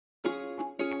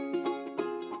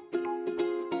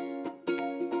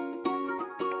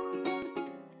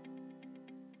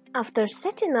After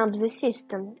setting up the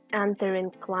system, entering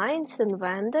clients and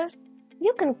vendors,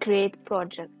 you can create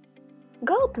projects.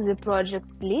 Go to the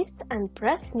projects list and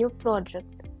press New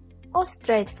Project, or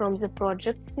straight from the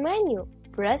Projects menu,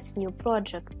 press New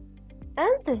Project.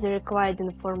 Enter the required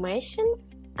information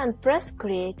and press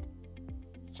Create.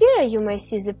 Here you may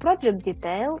see the project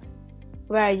details,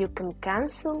 where you can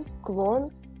cancel,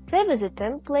 clone, save as a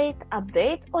template,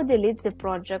 update or delete the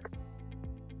project.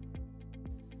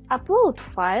 Upload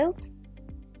files,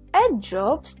 add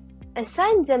jobs,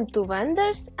 assign them to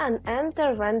vendors and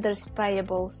enter vendors'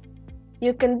 payables.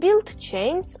 You can build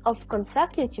chains of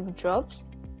consecutive jobs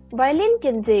by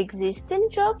linking the existing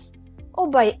jobs or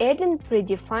by adding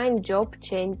predefined job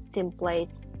chain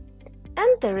templates.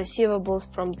 Enter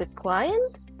receivables from the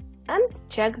client and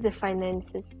check the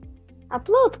finances.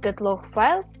 Upload catalog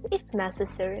files if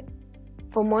necessary.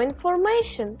 For more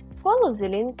information, follow the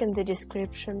link in the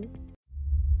description.